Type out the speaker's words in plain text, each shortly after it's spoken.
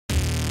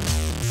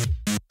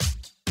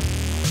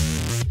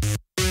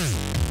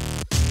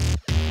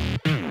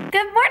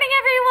Good morning,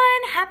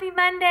 everyone. Happy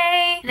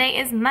Monday. Today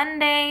is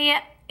Monday,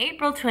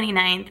 April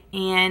 29th,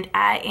 and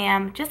I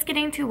am just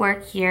getting to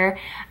work here.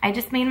 I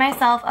just made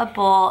myself a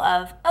bowl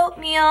of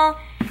oatmeal,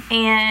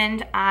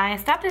 and I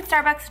stopped at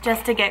Starbucks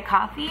just to get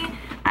coffee.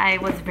 I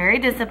was very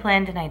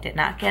disciplined, and I did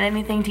not get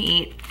anything to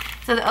eat.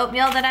 So the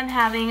oatmeal that I'm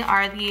having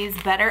are these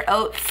Better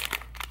Oats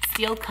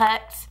steel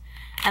cut,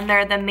 and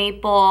they're the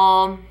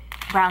maple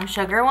brown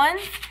sugar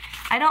ones.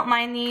 I don't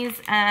mind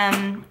these.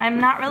 I'm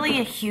not really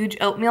a huge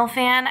oatmeal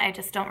fan. I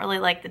just don't really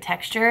like the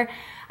texture.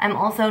 I'm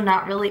also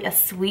not really a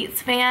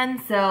sweets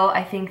fan, so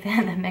I think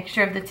that the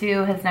mixture of the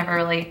two has never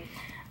really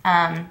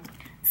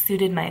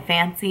suited my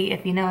fancy,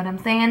 if you know what I'm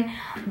saying.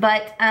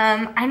 But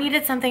I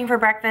needed something for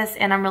breakfast,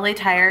 and I'm really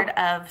tired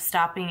of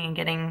stopping and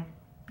getting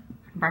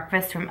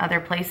breakfast from other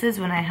places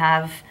when I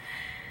have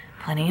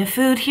plenty of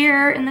food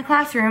here in the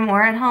classroom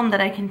or at home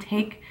that I can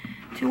take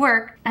to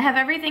work. I have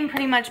everything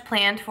pretty much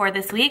planned for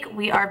this week.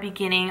 We are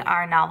beginning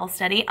our novel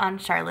study on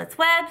Charlotte's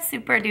Web.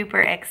 Super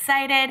duper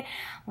excited.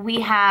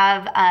 We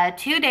have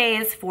 2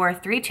 days for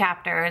 3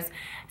 chapters.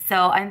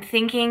 So I'm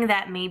thinking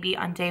that maybe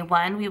on day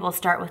 1 we will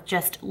start with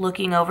just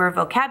looking over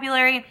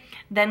vocabulary.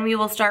 Then we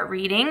will start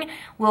reading.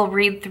 We'll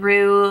read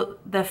through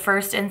the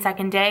first and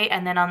second day,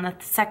 and then on the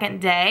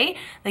second day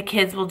the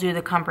kids will do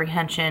the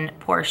comprehension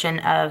portion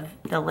of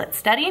the lit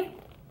study.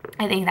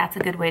 I think that's a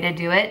good way to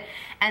do it.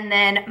 And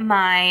then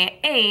my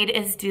aide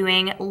is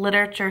doing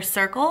literature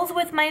circles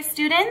with my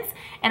students,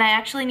 and I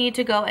actually need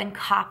to go and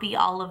copy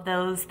all of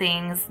those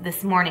things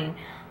this morning.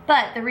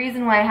 But the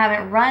reason why I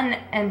haven't run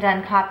and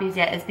done copies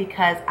yet is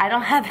because I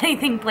don't have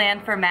anything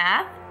planned for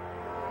math.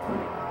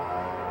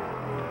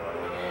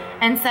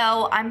 And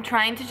so I'm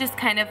trying to just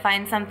kind of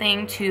find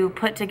something to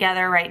put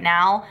together right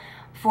now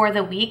for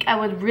the week. I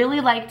would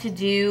really like to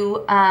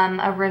do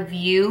a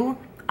review.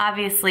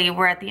 Obviously,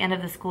 we're at the end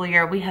of the school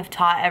year. We have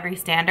taught every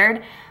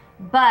standard,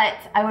 but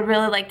I would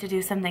really like to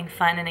do something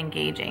fun and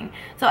engaging.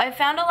 So I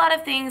found a lot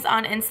of things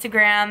on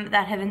Instagram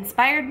that have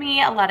inspired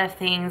me, a lot of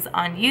things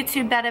on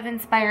YouTube that have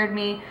inspired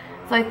me.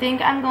 So I think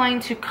I'm going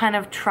to kind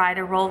of try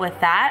to roll with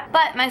that.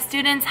 But my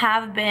students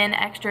have been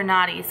extra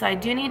naughty, so I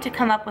do need to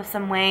come up with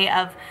some way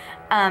of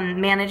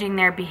managing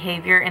their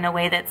behavior in a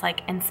way that's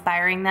like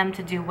inspiring them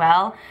to do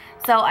well.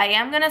 So I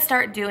am gonna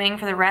start doing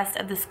for the rest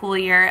of the school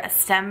year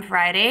STEM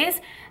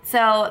Fridays.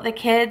 So the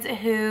kids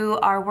who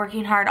are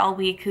working hard all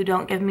week, who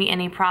don't give me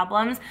any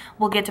problems,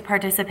 will get to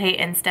participate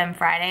in STEM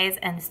Fridays,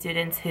 and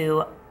students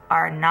who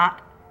are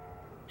not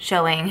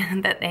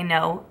showing that they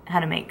know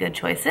how to make good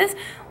choices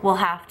will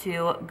have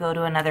to go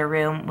to another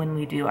room when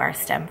we do our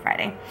STEM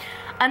Friday.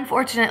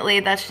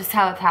 Unfortunately, that's just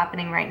how it's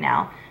happening right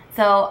now.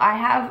 So I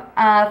have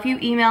a few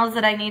emails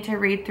that I need to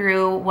read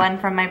through, one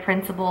from my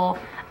principal.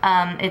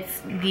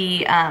 It's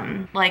the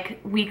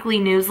like weekly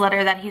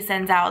newsletter that he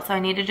sends out, so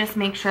I need to just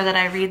make sure that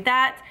I read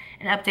that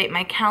and update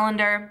my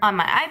calendar on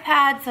my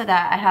iPad so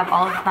that I have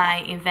all of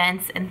my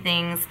events and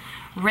things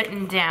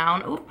written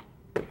down. Oop,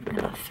 I'm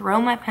gonna throw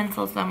my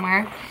pencil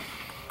somewhere.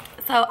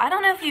 So I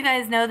don't know if you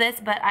guys know this,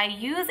 but I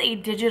use a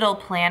digital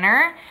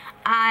planner.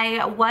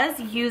 I was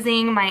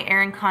using my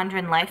Erin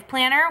Condren Life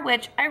Planner,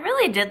 which I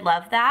really did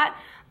love that.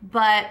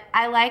 But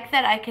I like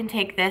that I can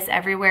take this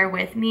everywhere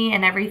with me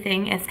and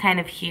everything is kind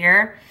of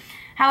here.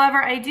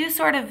 However, I do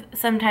sort of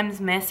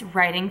sometimes miss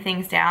writing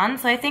things down,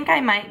 so I think I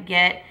might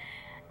get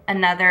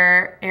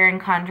another Erin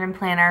Condren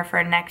planner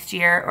for next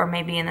year or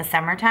maybe in the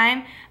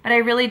summertime. But I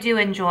really do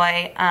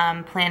enjoy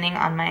planning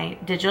on my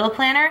digital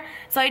planner.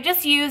 So I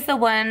just use the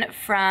one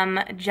from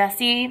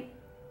Jessie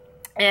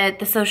at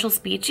the Social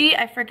Speechy.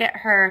 I forget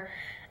her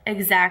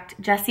exact,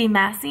 Jessie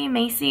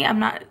Macy, I'm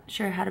not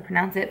sure how to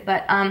pronounce it,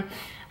 but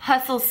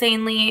Hustle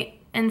Sanely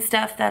and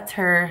stuff, that's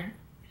her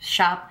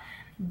shop.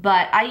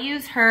 But I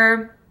use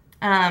her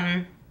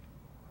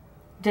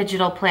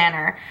digital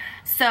planner.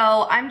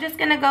 So I'm just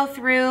gonna go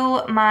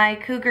through my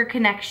Cougar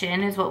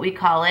Connection is what we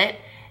call it,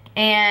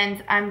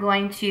 and I'm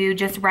going to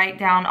just write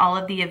down all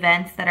of the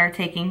events that are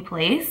taking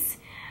place,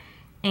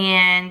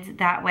 and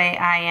that way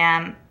I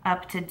am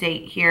up to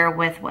date here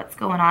with what's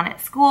going on at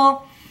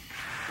school.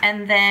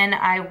 And then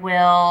I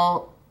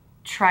will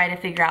try to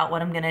figure out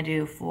what I'm gonna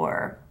do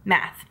for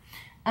math.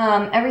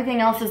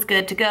 Everything else is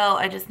good to go.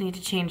 I just need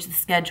to change the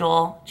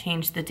schedule,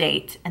 change the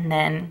date, and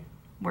then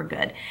we're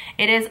good.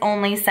 It is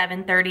only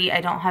 7:30.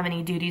 I don't have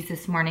any duties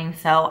this morning,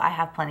 so I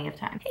have plenty of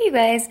time. Hey you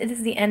guys, it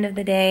is the end of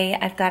the day.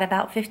 I've got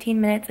about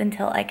 15 minutes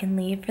until I can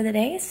leave for the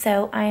day,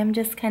 so I am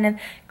just kind of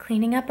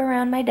cleaning up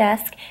around my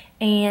desk,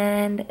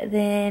 and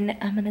then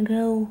I'm gonna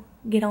go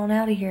get on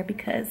out of here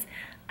because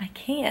I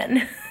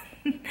can.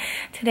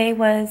 Today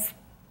was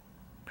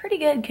pretty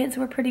good. Kids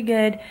were pretty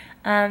good,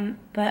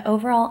 but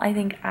overall I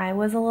think I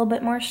was a little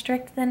bit more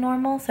strict than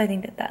normal, so I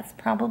think that that's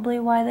probably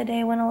why the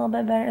day went a little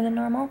bit better than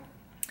normal.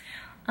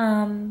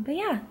 But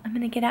yeah, I'm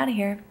gonna get out of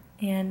here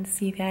and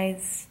see you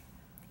guys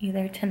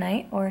either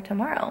tonight or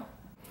tomorrow.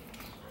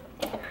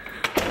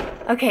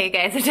 Okay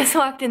guys, I just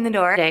walked in the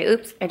door.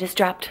 Oops,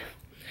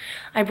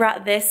 I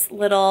brought this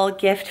little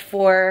gift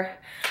for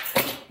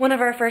one of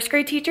our first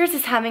grade teachers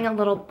is having a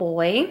little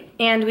boy,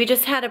 and we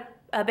just had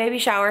a baby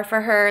shower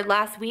for her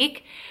last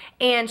week,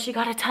 and she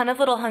got a ton of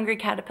little hungry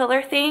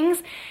caterpillar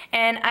things,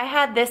 and I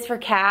had this for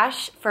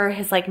Cash for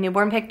his like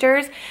newborn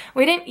pictures.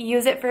 We didn't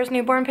use it for his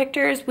newborn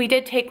pictures. We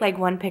did take like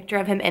one picture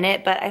of him in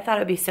it, but I thought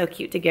it would be so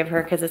cute to give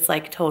her because it's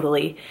like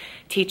totally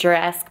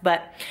teacher-esque.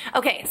 But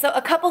okay, so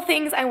a couple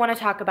things I want to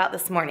talk about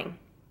this morning.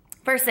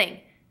 First thing,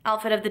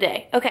 outfit of the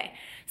day. Okay,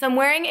 so I'm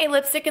wearing a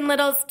Lipstick and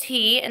Littles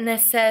tee, and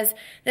this says,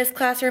 "This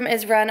classroom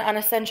is run on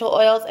essential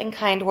oils and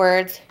kind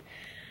words."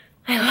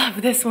 I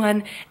love this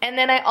one. And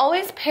then I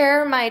always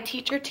pair my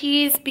teacher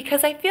tees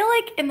because I feel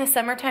like in the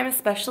summertime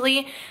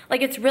especially,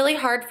 like it's really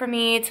hard for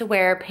me to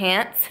wear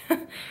pants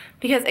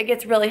because it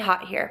gets really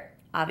hot here,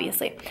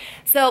 obviously.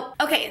 So,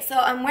 okay, so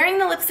I'm wearing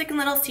the Lipstick and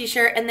Littles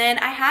t-shirt, and then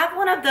I have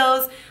one of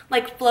those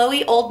like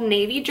flowy Old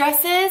Navy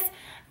dresses,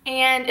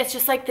 and it's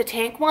just like the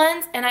tank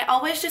ones, and I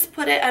always just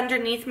put it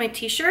underneath my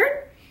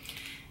t-shirt.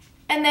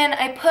 And then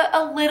I put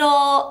a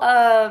little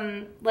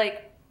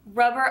like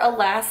rubber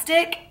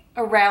elastic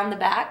around the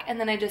back,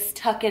 and then I just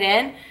tuck it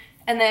in,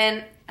 and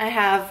then I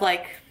have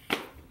like,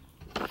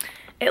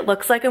 it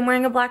looks like I'm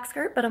wearing a black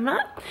skirt, but I'm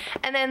not.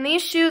 And then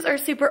these shoes are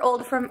super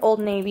old from Old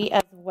Navy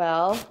as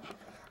well.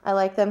 I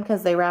like them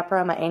because they wrap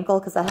around my ankle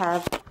because I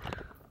have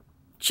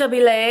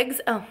chubby legs.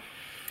 Oh,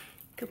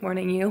 good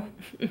morning, you.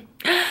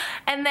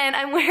 And then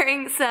I'm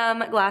wearing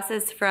some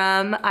glasses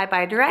from I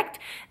Buy Direct.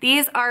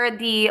 These are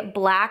the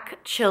black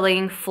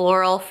chilling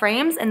floral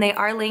frames, and they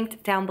are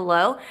linked down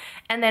below.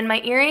 And then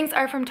my earrings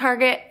are from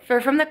Target, they're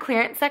from the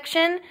clearance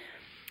section.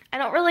 I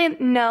don't really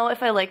know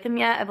if I like them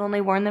yet. I've only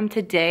worn them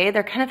today.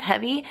 They're kind of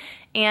heavy,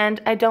 and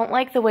I don't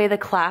like the way the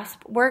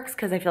clasp works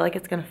because I feel like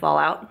it's gonna fall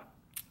out.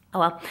 Oh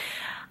well.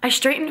 I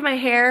straightened my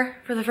hair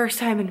for the first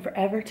time in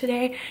forever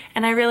today,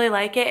 and I really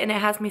like it, and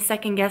it has me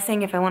second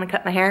guessing if I wanna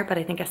cut my hair, but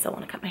I think I still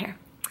wanna cut my hair.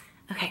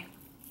 Okay,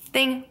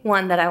 thing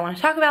one that I want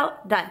to talk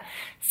about, done.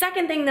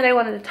 Second thing that I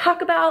wanted to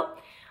talk about,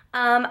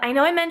 I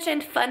know I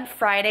mentioned Fun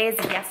Fridays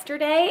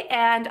yesterday,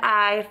 and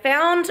I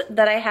found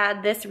that I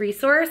had this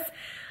resource.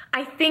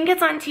 I think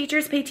it's on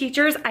Teachers Pay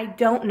Teachers. I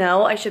don't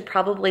know, I should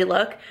probably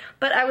look,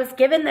 but I was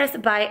given this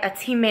by a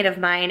teammate of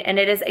mine, and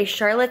it is a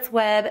Charlotte's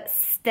Web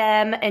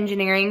STEM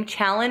Engineering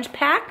Challenge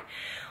Pack,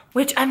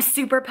 which I'm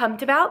super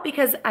pumped about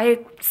because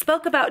I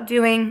spoke about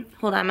doing,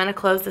 hold on, I'm gonna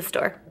close this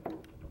door.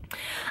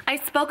 I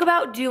spoke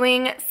about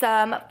doing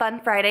some Fun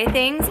Friday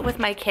things with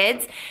my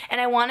kids, and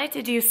I wanted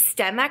to do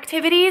STEM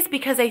activities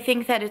because I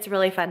think that it's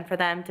really fun for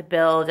them to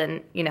build,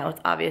 and you know, it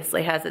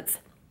obviously has its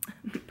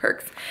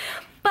perks.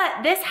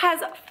 But this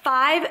has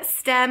 5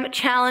 STEM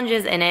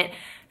challenges in it,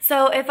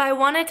 so if I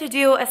wanted to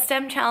do a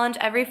STEM challenge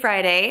every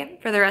Friday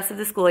for the rest of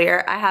the school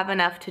year, I have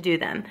enough to do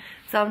them.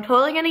 So I'm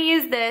totally gonna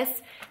use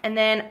this, and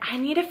then I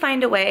need to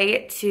find a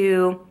way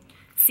to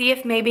see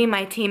if maybe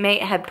my teammate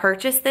had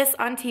purchased this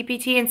on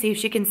TPT and see if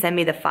she can send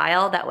me the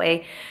file. That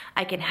way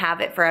I can have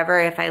it forever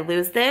if I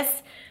lose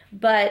this.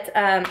 But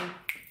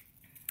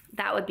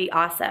that would be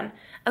awesome.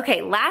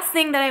 Okay, last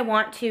thing that I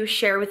want to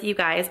share with you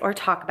guys or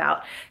talk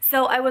about.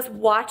 So I was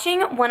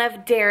watching one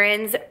of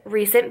Darren's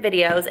recent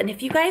videos, and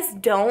if you guys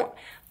don't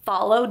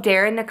follow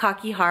Darren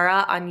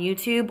Nakakihara on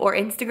YouTube or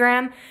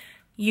Instagram,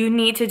 you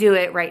need to do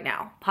it right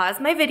now. Pause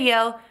my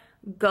video,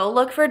 go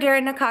look for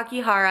Darren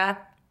Nakakihara,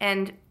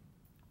 and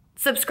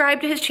subscribe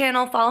to his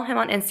channel, follow him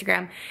on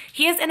Instagram.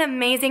 He is an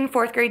amazing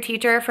 4th grade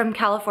teacher from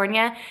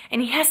California,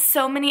 and he has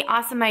so many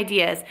awesome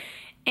ideas.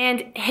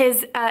 And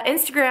his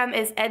Instagram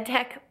is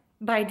EdTech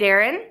by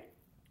Darren,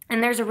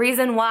 and there's a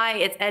reason why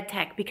it's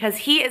EdTech, because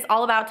he is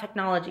all about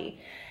technology.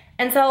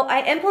 And so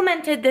I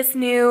implemented this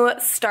new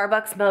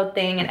Starbucks mode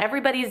thing, and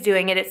everybody's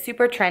doing it. It's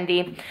super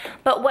trendy.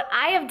 But what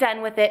I have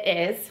done with it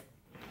is,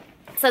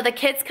 so the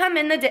kids come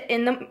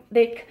okay,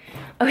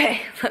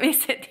 let me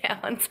sit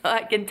down so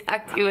I can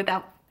talk to you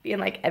without being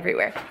like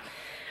everywhere.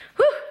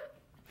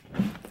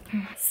 Whew.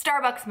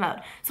 Starbucks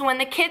mode. So when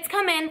the kids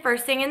come in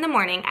first thing in the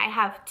morning, I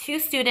have 2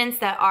 students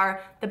that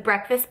are the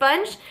breakfast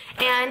bunch,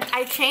 and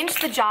I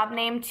changed the job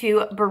name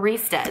to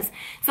baristas.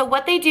 So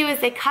what they do is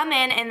they come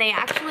in and they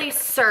actually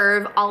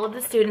serve all of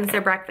the students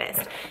their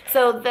breakfast.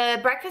 So the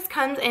breakfast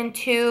comes in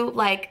 2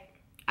 like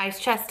ice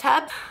chest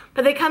tubs,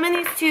 but they come in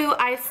these 2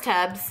 ice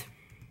tubs,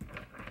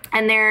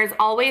 and there's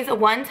always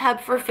 1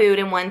 tub for food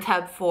and 1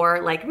 tub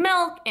for like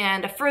milk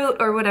and a fruit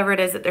or whatever it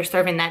is that they're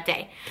serving that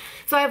day.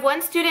 So I have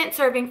 1 student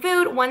serving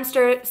food, 1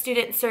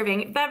 student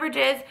serving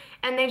beverages,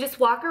 and they just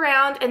walk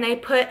around and they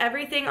put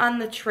everything on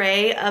the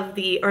tray of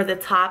or the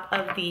top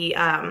of the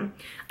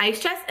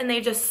ice chest, and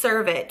they just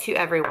serve it to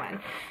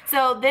everyone.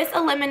 So this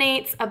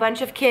eliminates a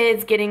bunch of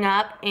kids getting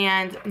up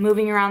and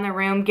moving around the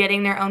room,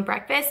 getting their own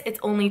breakfast. It's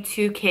only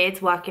 2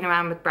 kids walking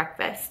around with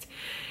breakfast.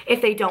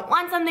 If they don't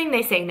want something,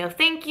 they say no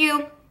thank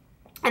you,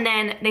 and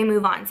then they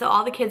move on. So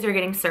all the kids are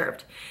getting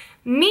served.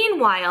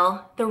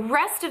 Meanwhile, the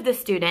rest of the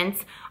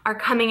students are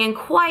coming in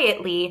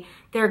quietly.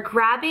 They're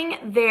grabbing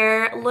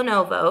their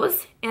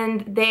Lenovo's,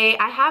 and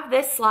I have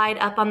this slide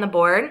up on the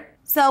board.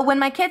 So when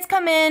my kids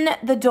come in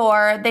the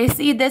door, they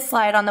see this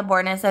slide on the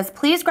board and it says,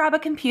 please grab a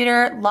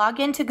computer, log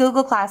into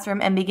Google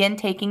Classroom, and begin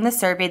taking the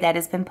survey that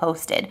has been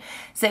posted.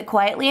 Sit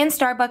quietly in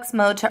Starbucks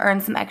mode to earn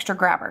some extra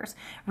grabbers.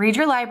 Read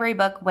your library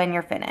book when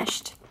you're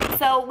finished.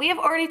 So we have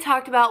already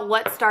talked about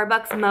what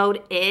Starbucks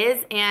mode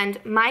is, and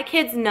my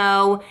kids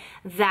know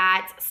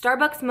that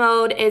Starbucks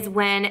mode is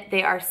when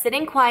they are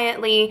sitting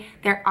quietly,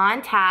 they're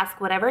on task,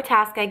 whatever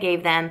task I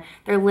gave them,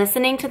 they're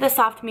listening to the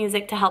soft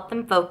music to help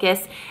them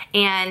focus,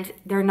 and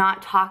they're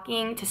not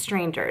talking to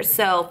strangers.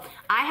 So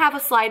I have a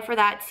slide for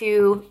that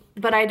too,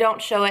 but I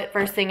don't show it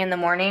first thing in the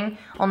morning,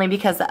 only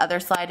because the other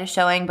slide is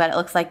showing, but it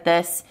looks like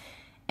this,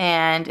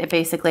 and it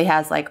basically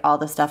has like all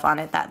the stuff on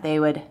it that they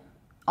would,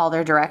 all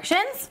their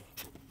directions.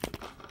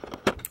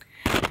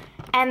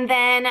 And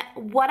then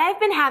what I've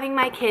been having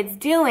my kids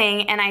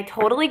doing, and I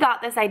totally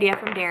got this idea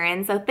from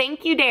Darren, so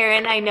thank you,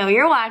 Darren, I know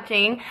you're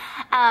watching.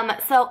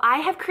 So I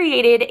have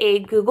created a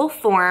Google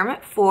form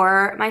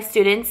for my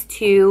students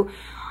to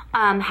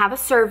have a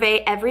survey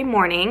every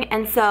morning,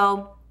 and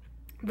so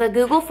the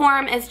Google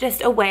form is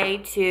just a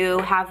way to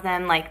have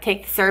them like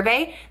take the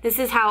survey. This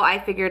is how I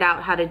figured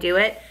out how to do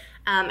it,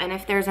 and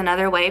if there's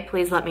another way,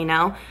 please let me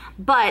know.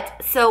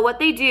 But so what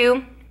they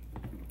do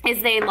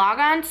is they log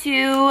on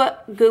to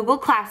Google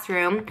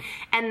Classroom,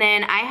 and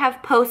then I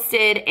have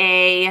posted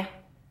a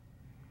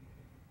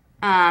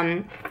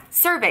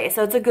survey.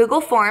 So it's a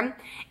Google form,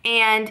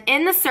 and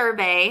in the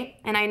survey,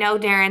 and I know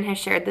Darren has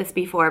shared this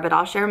before, but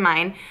I'll share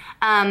mine.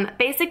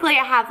 Basically,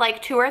 I have like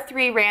 2 or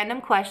 3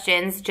 random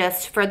questions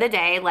just for the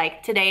day.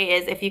 Like today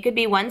is, if you could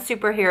be one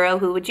superhero,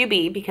 who would you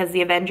be? Because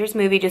the Avengers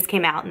movie just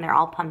came out and they're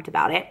all pumped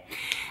about it.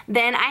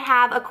 Then I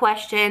have a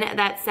question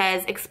that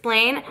says,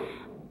 explain,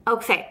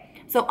 okay.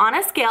 So on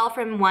a scale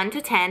from 1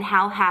 to 10,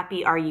 how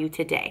happy are you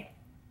today?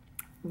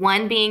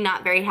 1 being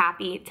not very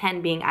happy,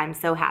 10 being I'm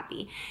so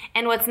happy.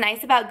 And what's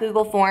nice about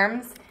Google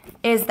Forms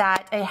is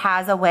that it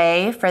has a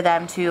way for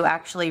them to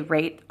actually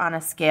rate on a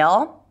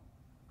scale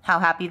how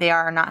happy they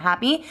are or not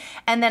happy.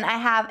 And then I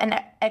have an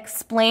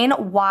explain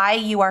why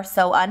you are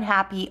so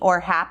unhappy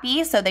or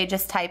happy. So they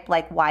just type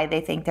like why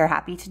they think they're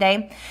happy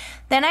today.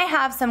 Then I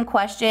have some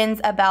questions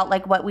about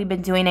like what we've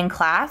been doing in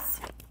class.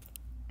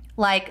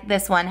 Like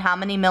this one, how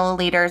many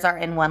milliliters are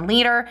in 1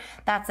 liter?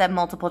 That's a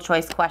multiple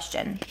choice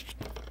question.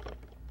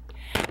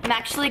 I'm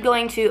actually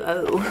going to,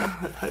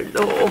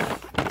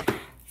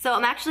 So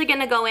I'm actually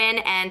gonna go in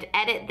and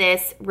edit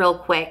this real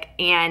quick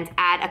and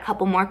add a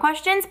couple more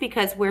questions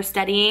because we're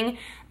studying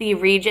the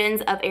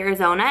regions of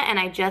Arizona and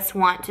I just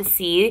want to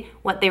see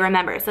what they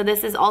remember. So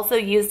this is also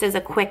used as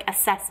a quick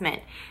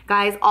assessment.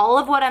 Guys, all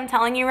of what I'm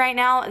telling you right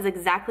now is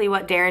exactly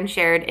what Darren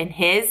shared in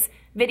his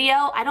video.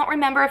 I don't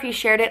remember if he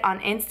shared it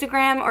on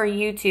Instagram or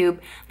YouTube,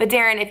 but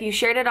Darren, if you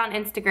shared it on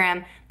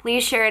Instagram,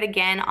 please share it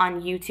again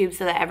on YouTube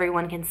so that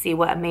everyone can see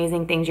what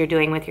amazing things you're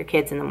doing with your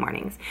kids in the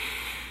mornings.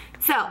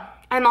 So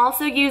I'm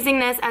also using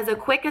this as a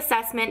quick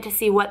assessment to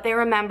see what they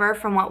remember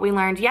from what we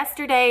learned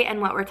yesterday and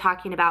what we're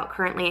talking about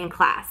currently in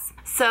class.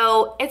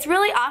 So it's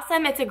really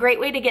awesome. It's a great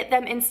way to get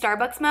them in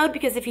Starbucks mode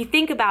because if you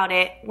think about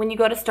it, when you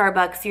go to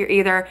Starbucks, you're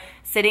either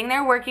sitting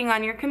there working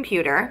on your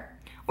computer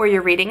or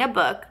you're reading a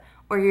book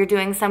or you're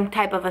doing some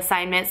type of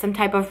assignment, some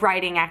type of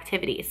writing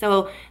activity.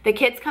 So the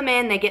kids come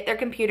in, they get their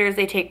computers,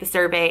 they take the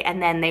survey,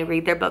 and then they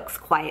read their books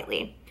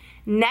quietly.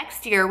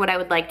 Next year, what I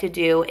would like to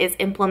do is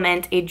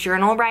implement a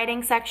journal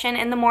writing section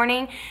in the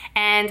morning,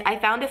 and I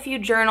found a few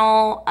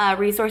journal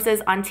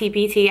resources on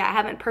TPT. I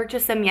haven't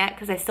purchased them yet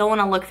because I still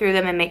want to look through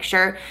them and make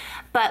sure,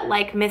 but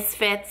like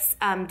Misfits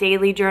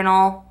daily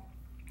journal,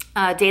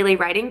 daily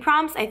writing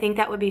prompts, I think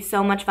that would be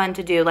so much fun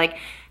to do. Like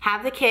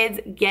have the kids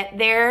get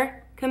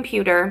their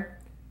computer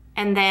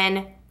and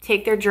then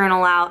take their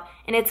journal out.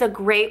 And it's a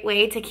great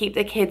way to keep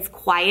the kids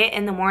quiet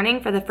in the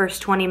morning for the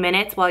first 20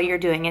 minutes while you're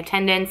doing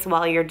attendance,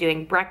 while you're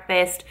doing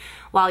breakfast,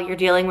 while you're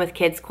dealing with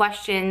kids'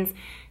 questions.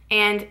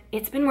 And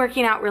it's been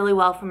working out really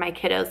well for my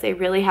kiddos. They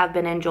really have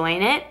been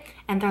enjoying it.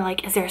 And they're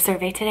like, is there a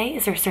survey today?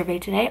 Is there a survey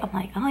today? I'm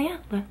like, oh yeah,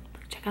 look,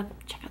 check out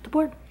the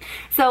board.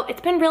 So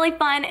it's been really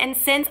fun. And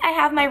since I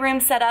have my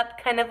room set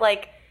up kind of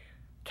like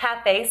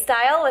cafe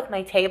style with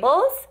my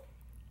tables,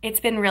 it's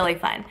been really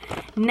fun.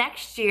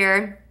 Next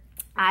year,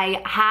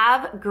 I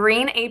have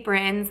green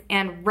aprons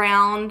and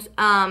round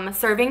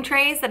serving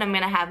trays that I'm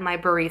gonna have my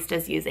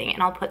baristas using,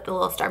 and I'll put the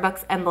little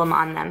Starbucks emblem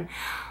on them.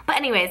 But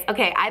anyways,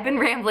 okay, I've been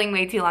rambling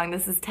way too long.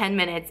 This is 10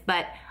 minutes,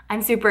 but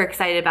I'm super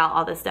excited about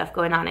all this stuff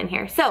going on in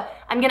here. So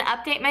I'm gonna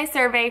update my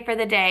survey for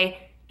the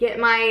day, get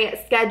my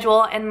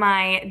schedule and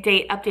my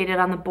date updated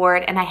on the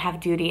board, and I have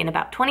duty in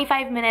about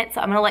 25 minutes,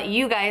 so I'm gonna let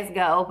you guys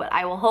go, but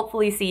I will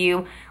hopefully see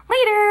you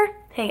later.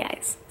 Hey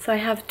guys, so I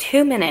have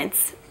 2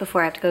 minutes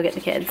before I have to go get the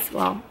kids.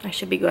 Well, I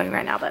should be going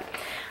right now, but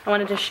I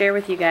wanted to share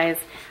with you guys.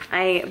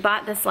 I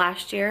bought this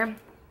last year,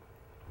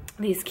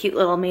 these cute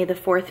little May the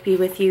 4th be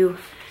with you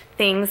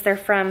things. They're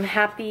from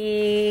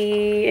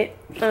Happy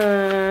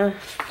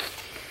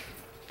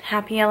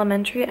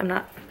Elementary, I'm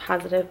not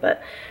positive,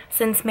 but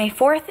since May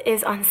 4th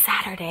is on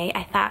Saturday,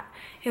 I thought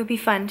it would be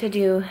fun to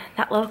do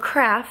that little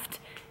craft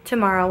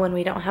tomorrow when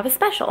we don't have a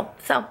special.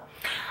 So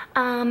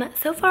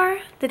So far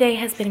the day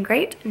has been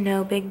great.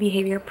 No big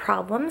behavior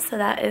problems, so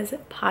that is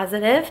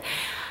positive.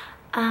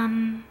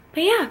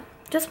 But yeah,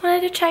 just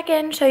wanted to check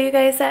in, show you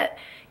guys that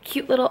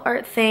cute little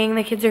art thing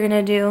the kids are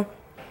gonna do.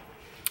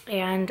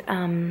 And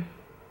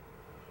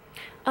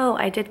oh,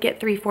 I did get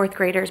 3 4th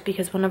graders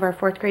because one of our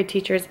 4th grade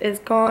teachers is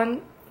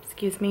gone,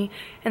 excuse me,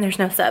 and there's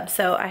no sub,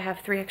 so I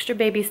have 3 extra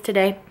babies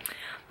today,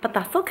 but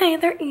that's okay,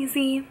 they're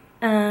easy.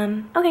 Okay,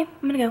 I'm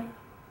gonna go.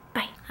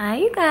 Bye. Hi,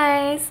 you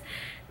guys.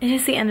 It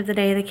is the end of the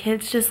day. The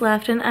kids just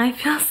left and I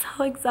feel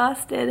so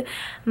exhausted.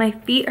 My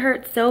feet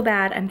hurt so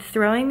bad. I'm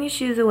throwing these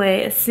shoes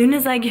away as soon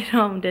as I get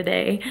home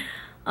today.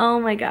 Oh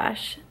my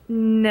gosh.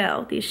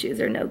 No, these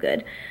shoes are no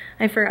good.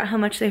 I forgot how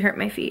much they hurt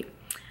my feet.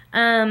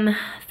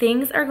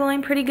 Things are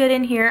going pretty good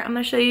in here. I'm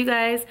gonna show you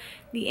guys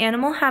the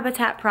animal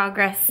habitat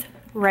progress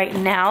right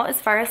now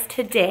as far as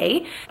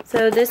today.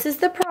 So this is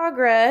the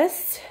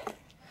progress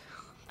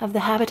of the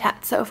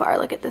habitat so far.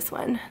 Look at this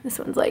one. This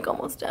one's like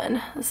almost done.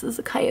 This is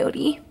a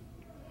coyote.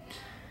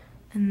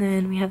 And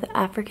then we have the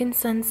African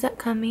sunset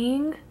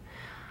coming.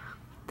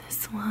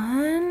 This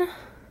one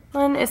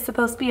is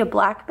supposed to be a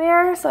black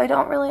bear, so I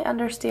don't really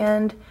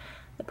understand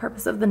the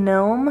purpose of the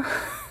gnome.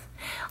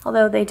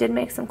 Although they did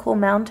make some cool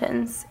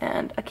mountains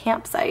and a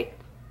campsite.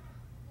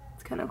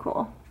 It's kind of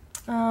cool.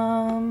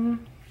 Yeah.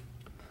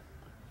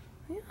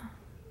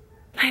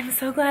 I'm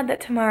so glad that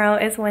tomorrow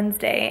is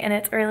Wednesday and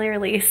it's early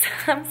release.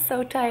 I'm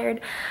so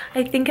tired.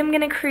 I think I'm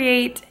gonna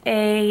create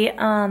a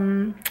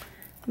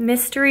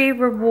mystery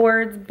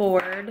rewards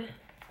board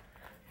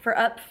for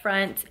up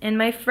front, and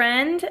my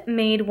friend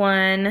made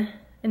one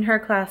in her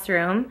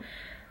classroom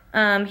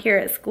here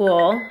at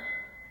school,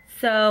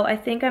 so I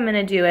think I'm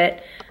gonna do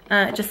it.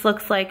 It just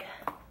looks like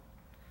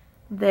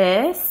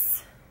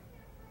this,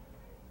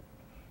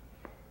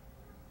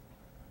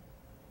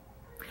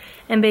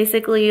 and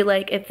basically,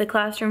 like, if the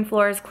classroom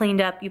floor is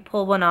cleaned up, you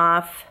pull one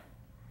off,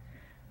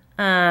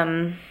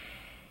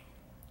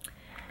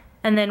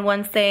 and then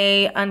once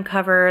they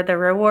uncover the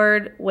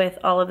reward with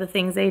all of the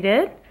things they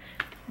did,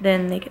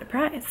 then they get a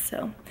prize.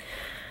 So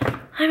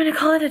I'm gonna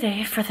call it a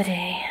day for the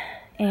day.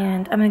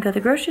 And I'm gonna go to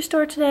the grocery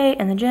store today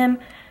and the gym.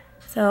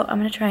 So I'm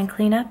gonna try and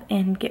clean up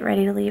and get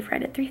ready to leave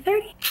right at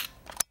 3:30.